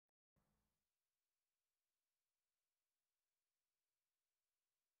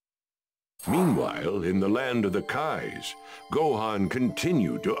Meanwhile, in the land of the Kais, Gohan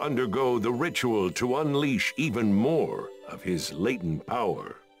continued to undergo the ritual to unleash even more of his latent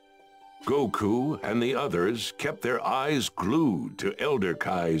power. Goku and the others kept their eyes glued to Elder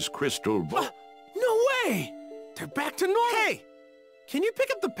Kai's crystal ball. No way! They're back to normal! Hey! Can you pick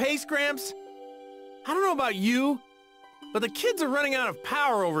up the pace, Gramps? I don't know about you, but the kids are running out of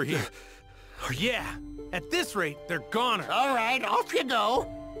power over here. Yeah, at this rate, they're goner. All right, off you go.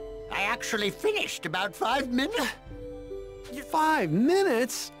 I actually finished about 5 minutes. 5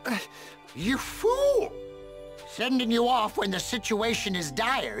 minutes? You fool! Sending you off when the situation is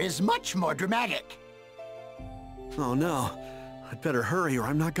dire is much more dramatic. Oh no. I'd better hurry or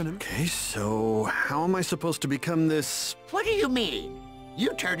I'm not gonna... Okay, so how am I supposed to become this... What do you mean?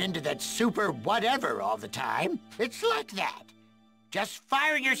 You turn into that super whatever all the time. It's like that. Just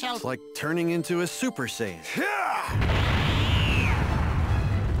fire yourself... It's like turning into a Super Saiyan.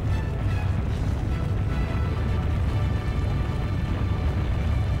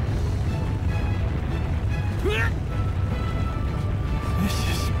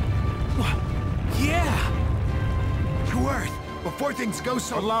 To Earth, before things go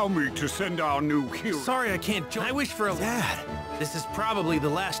so... Allow me to send our new hero. Sorry I can't join. I wish for a... Dad! This is probably the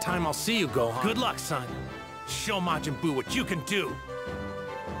last time I'll see you, Gohan. Good luck, son. Show Majin Buu what you can do.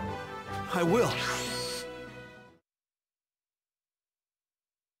 I will.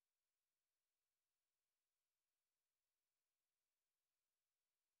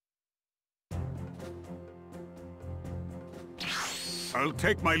 I'll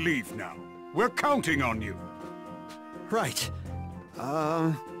take my leave now. We're counting on you. Right.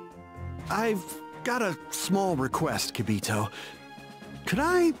 I've got a small request, Kibito. Could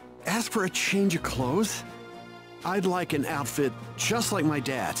I ask for a change of clothes? I'd like an outfit just like my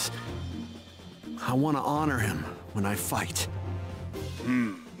dad's. I want to honor him when I fight.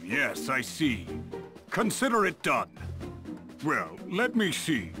 Yes, I see. Consider it done. Well, let me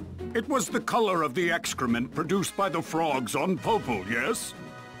see. It was the color of the excrement produced by the frogs on Popol, yes?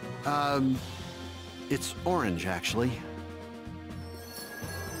 It's orange, actually.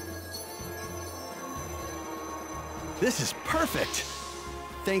 This is perfect!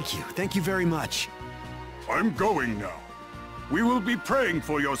 Thank you very much. I'm going now. We will be praying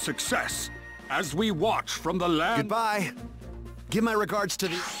for your success as we watch from the land... Goodbye. Give my regards to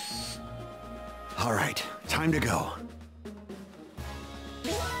the... All right, time to go.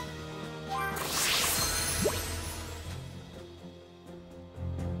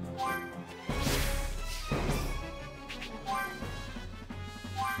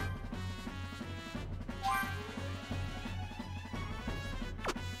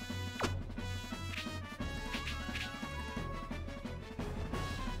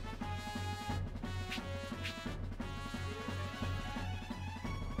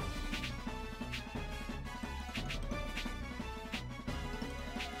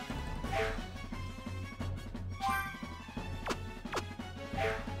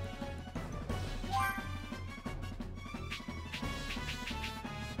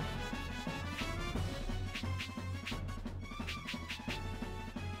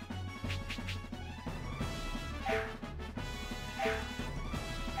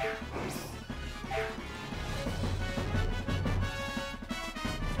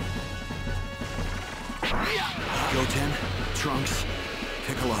 Goten, Trunks,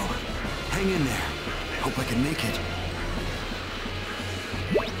 Piccolo, hang in there. Hope I can make it.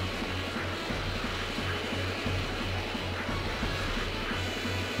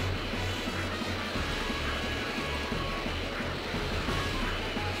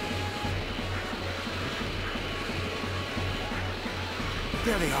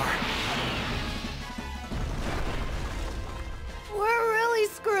 There they are. We're really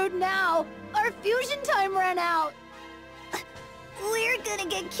screwed now. Our fusion time ran out. We're gonna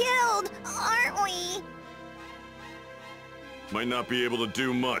get killed, aren't we? Might not be able to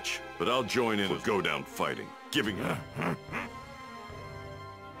do much, but I'll join in with go down fighting, giving him...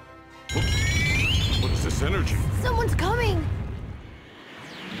 What's this energy? Someone's coming.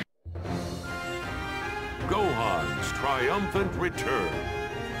 Gohan's triumphant return.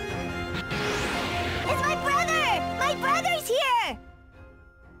 It's my brother! My brother's here!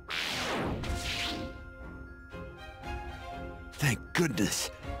 Thank goodness.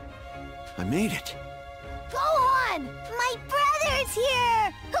 I made it. Gohan! My brother's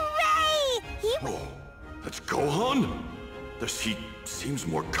here! Hooray! Oh, that's Gohan? He seems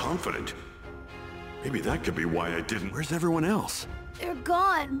more confident. Maybe that could be why I didn't... Where's everyone else? They're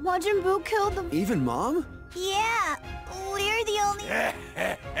gone. Majin Buu killed them. Even Mom? Yeah, we're the only...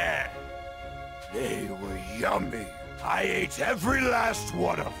 They were yummy. I ate every last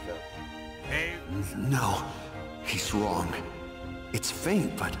one of them. No, he's wrong. It's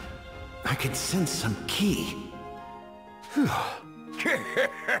faint, but I can sense some ki.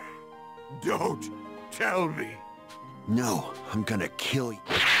 Don't tell me. No, I'm gonna kill you.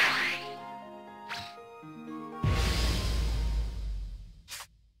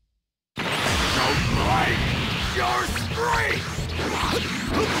 Don't like your strength!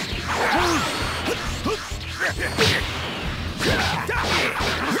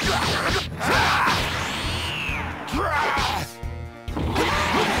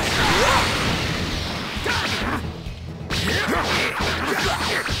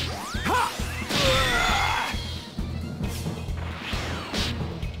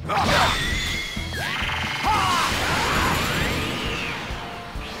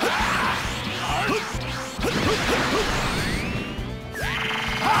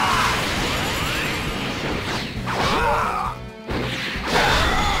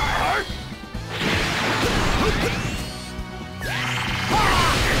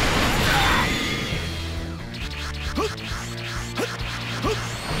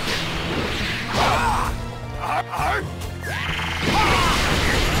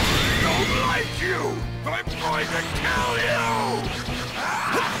 I'm going to kill you!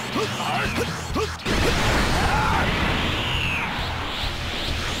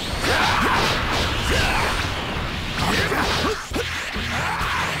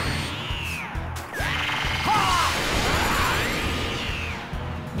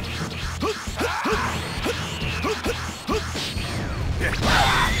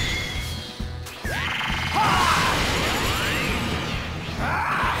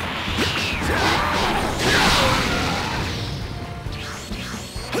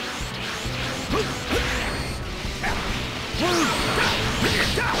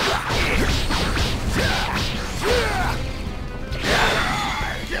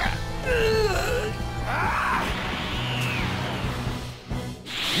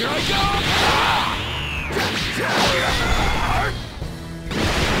 Here I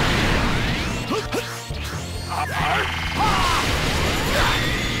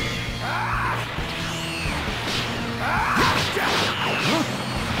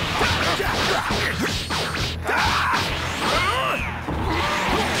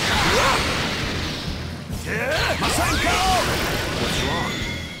What's wrong?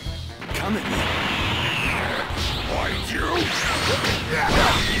 Come at me. Find you!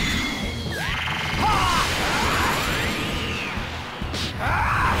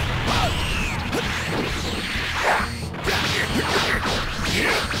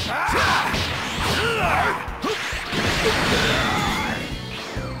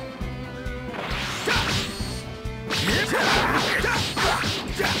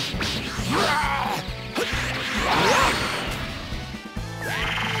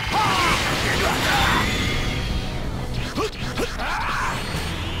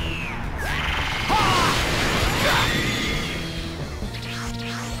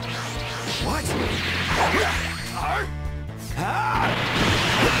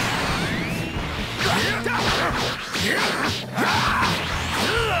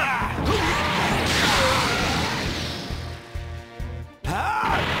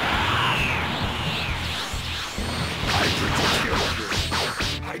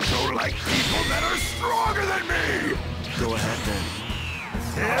 I don't like people that are stronger than me! Go ahead then.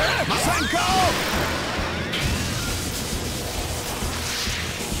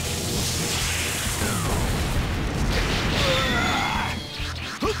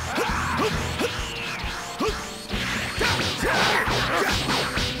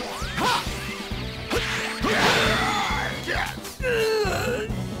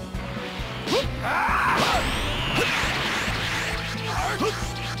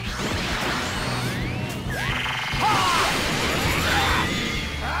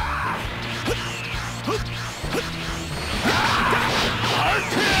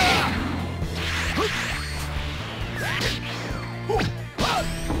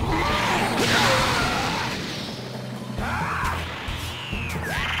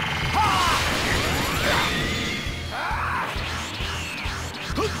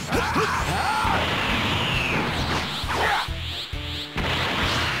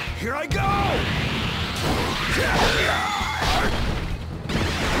 Here I go!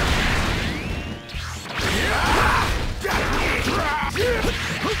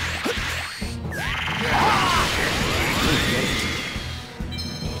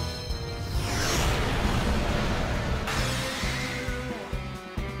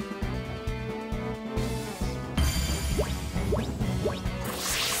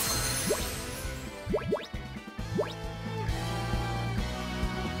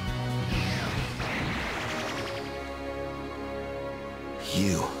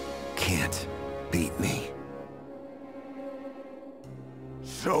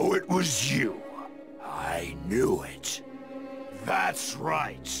 So it was you. I knew it. That's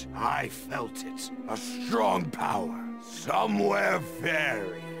right. I felt it. A strong power. Somewhere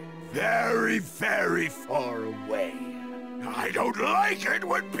very, very, very far away. I don't like it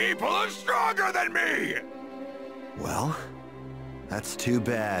when people are stronger than me! Well, that's too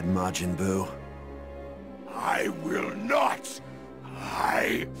bad, Majin Buu. I will not!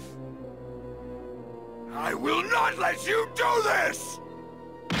 I will not let you do this!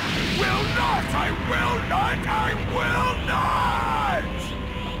 Will not! I will not! I will not!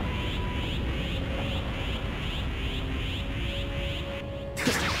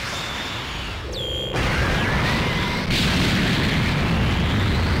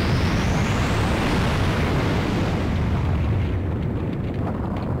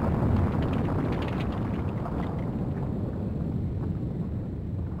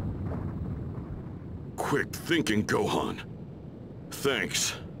 Quick thinking, Gohan.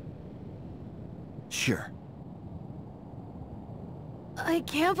 Thanks. Sure. I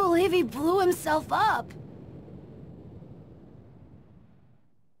can't believe he blew himself up.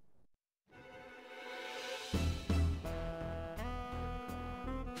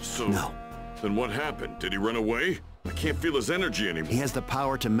 So, No. Then what happened? Did he run away? I can't feel his energy anymore. He has the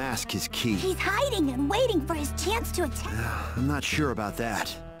power to mask his ki. He's hiding and waiting for his chance to attack. I'm not sure about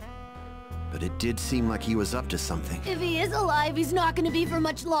that. But it did seem like he was up to something. If he is alive, he's not gonna be for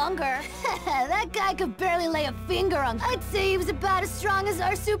much longer. That guy could barely lay a finger on. I'd say he was about as strong as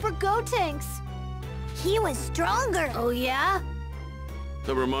our Super Gotenks. He was stronger. Oh, yeah?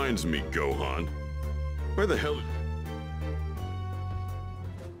 That reminds me, Gohan. Where the hell...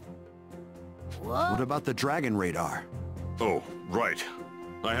 Whoa. What about the dragon radar? Oh, right.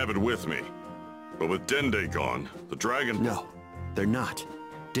 I have it with me. But with Dende gone, the dragon... No, they're not.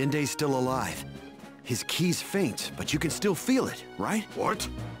 Dende's still alive. His ki's faint, but you can still feel it, right? What?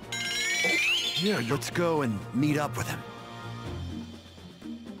 Oh, yeah, Let's go and meet up with him.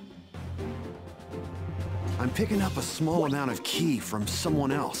 I'm picking up a small amount of ki from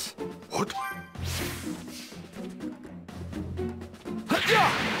someone else. What?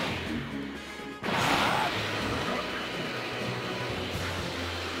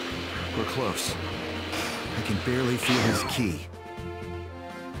 We're close. I can barely feel his ki.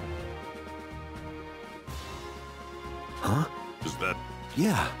 Huh? Is that...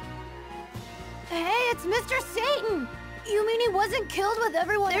 Yeah. Hey, it's Mr. Satan! You mean he wasn't killed with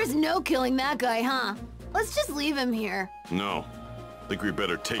everyone? There's no killing that guy, huh? Let's just leave him here. No. Think we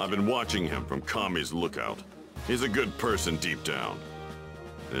better take... I've been watching him from Kami's lookout. He's a good person deep down.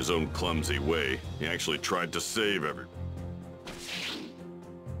 In his own clumsy way, he actually tried to save everyone.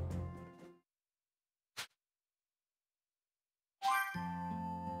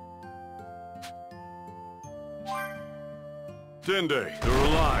 Dende, they're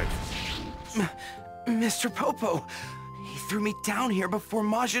alive. Mr. Popo, he threw me down here before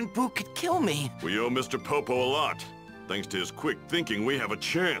Majin Buu could kill me. We owe Mr. Popo a lot. Thanks to his quick thinking, we have a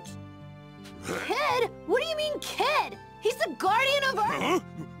chance. Kid? What do you mean, kid? He's the guardian of Earth!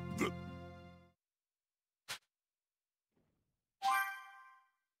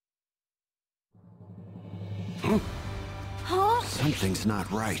 Huh? Huh? Something's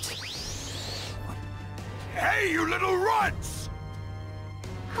not right. Hey, you little runts!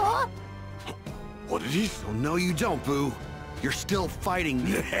 Huh? What did he... Oh, no, you don't, Boo. You're still fighting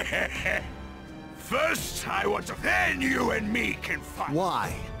me. First, I want to... Then you and me can fight.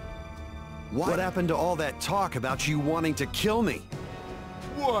 Why? What happened to all that talk about you wanting to kill me?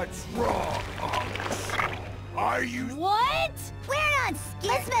 What's wrong, Alex? Are you... What? We're not scared.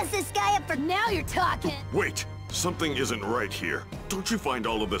 Let's mess this guy up for now you're talking. Wait, something isn't right here. Don't you find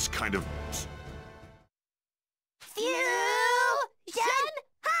all of this kind of... Fusion!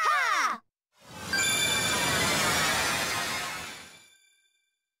 Ha!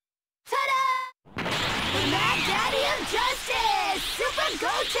 Ta-da! The Mad Daddy of Justice! Super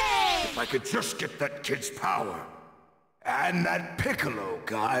Goten! If I could just get that kid's power. And that Piccolo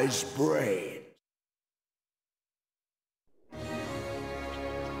guy's brain.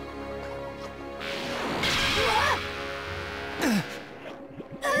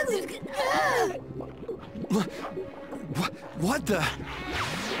 What the?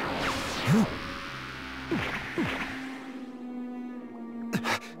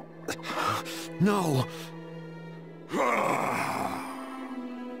 No.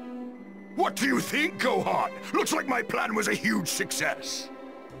 What do you think, Gohan? Looks like my plan was a huge success.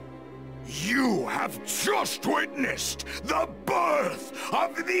 You have just witnessed the birth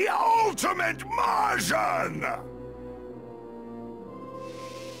of the ultimate Majin!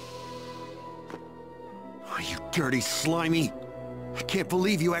 Oh, you dirty, slimy. I can't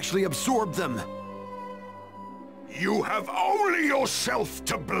believe you actually absorbed them. You have only yourself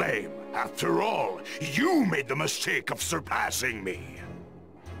to blame. After all, you made the mistake of surpassing me.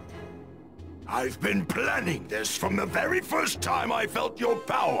 I've been planning this from the very first time I felt your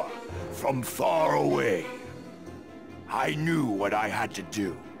power, from far away. I knew what I had to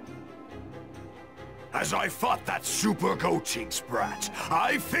do. As I fought that Super Gotenks brat,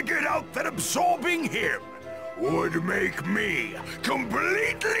 I figured out that absorbing him would make me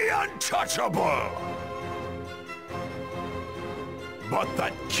completely untouchable. But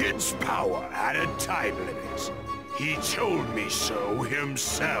that kid's power had a time limit. He told me so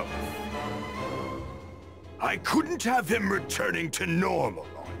himself. I couldn't have him returning to normal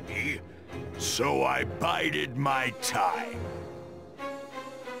on me, so I bided my time.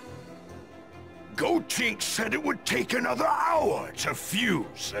 Gotenks said it would take another hour to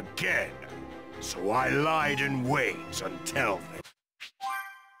fuse again, so I lied in wait until then.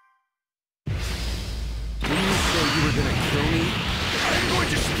 Didn't you say you were gonna kill me? I'm going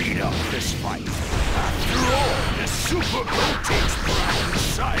to speed up this fight. After all, the Super Gotenks brat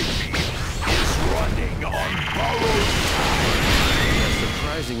inside me is running on borrowed time. That's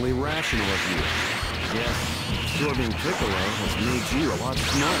surprisingly rational of you. Yes, absorbing Piccolo has made you a lot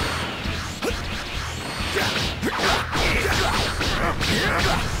smarter.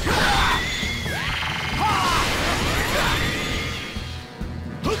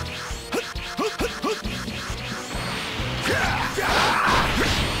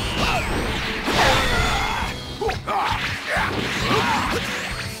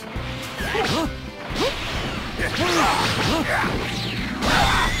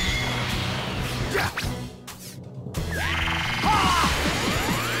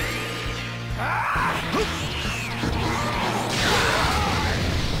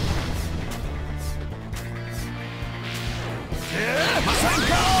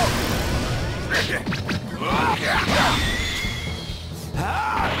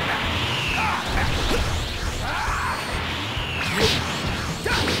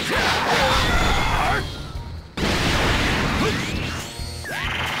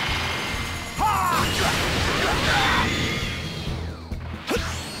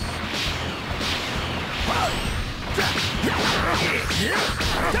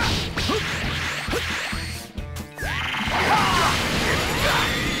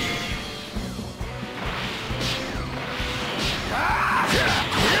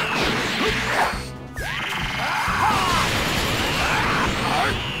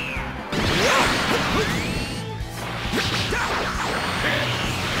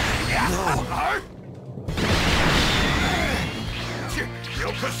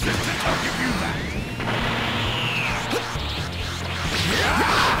 You're persistent, I'll give you that.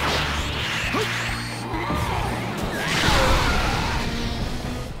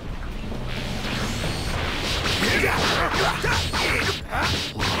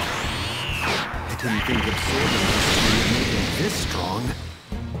 I didn't think absorbing this would make him this strong.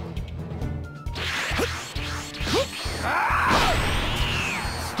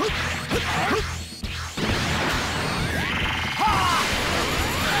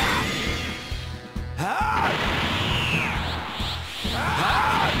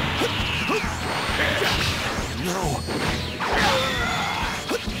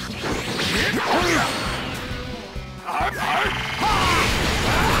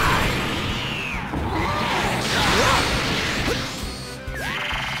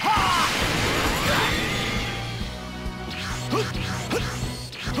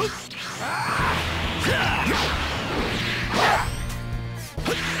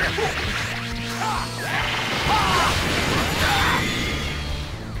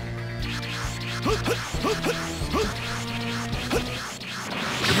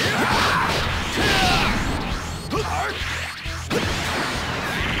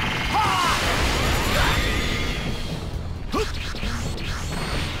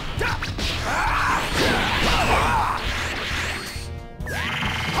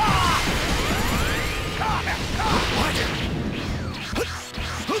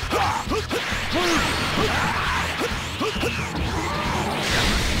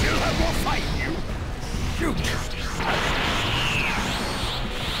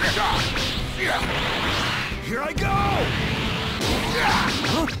 Here I go!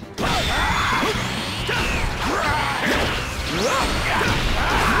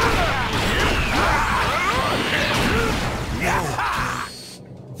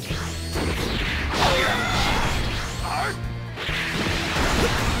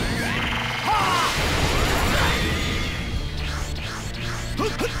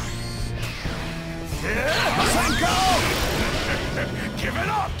 Give it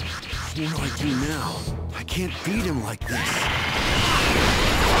up! What do I do now? I can't beat him like this.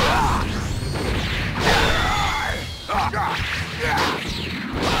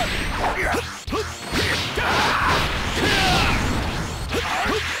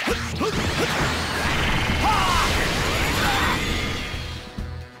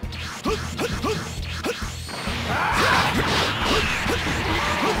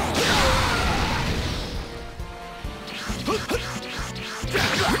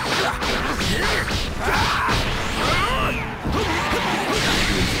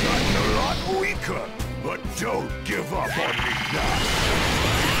 Gotten a lot weaker, but don't give up on me now.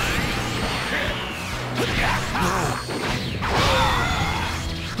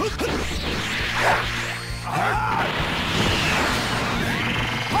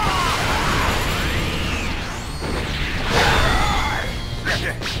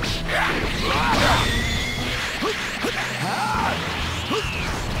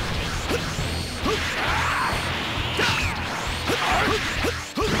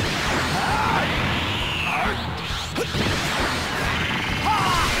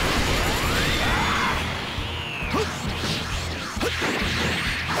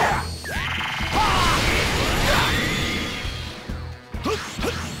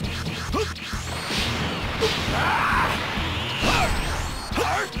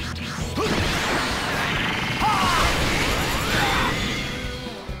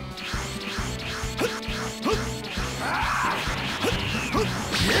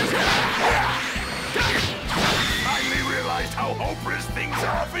 Finally realized how hopeless things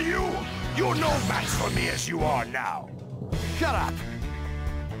are for you? You're no match for me as you are now. Shut up!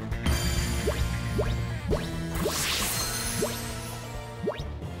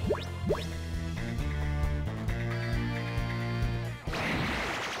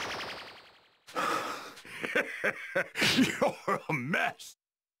 You're a mess.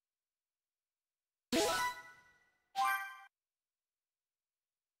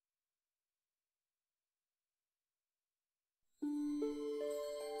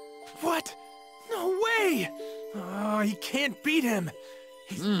 What? No way! Oh, he can't beat him.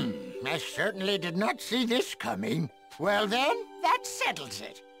 I certainly did not see this coming. Well then, that settles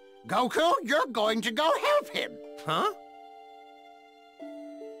it. Goku, you're going to go help him. Huh?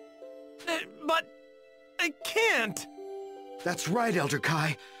 But I can't. That's right, Elder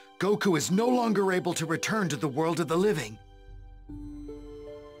Kai. Goku is no longer able to return to the world of the living.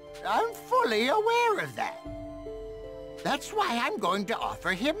 I'm fully aware of that. That's why I'm going to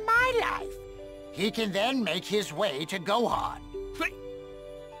offer him my life. He can then make his way to Gohan. But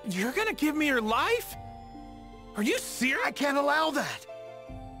you're gonna give me your life? Are you serious? I can't allow that!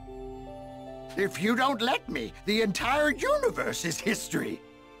 If you don't let me, the entire universe is history.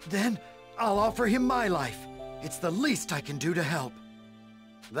 Then I'll offer him my life. It's the least I can do to help.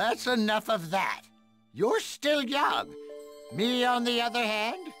 That's enough of that. You're still young. Me, on the other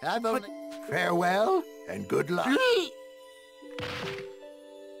hand, I've only... Farewell, and good luck.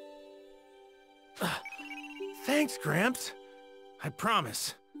 Thanks, Gramps. I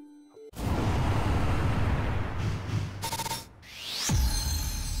promise.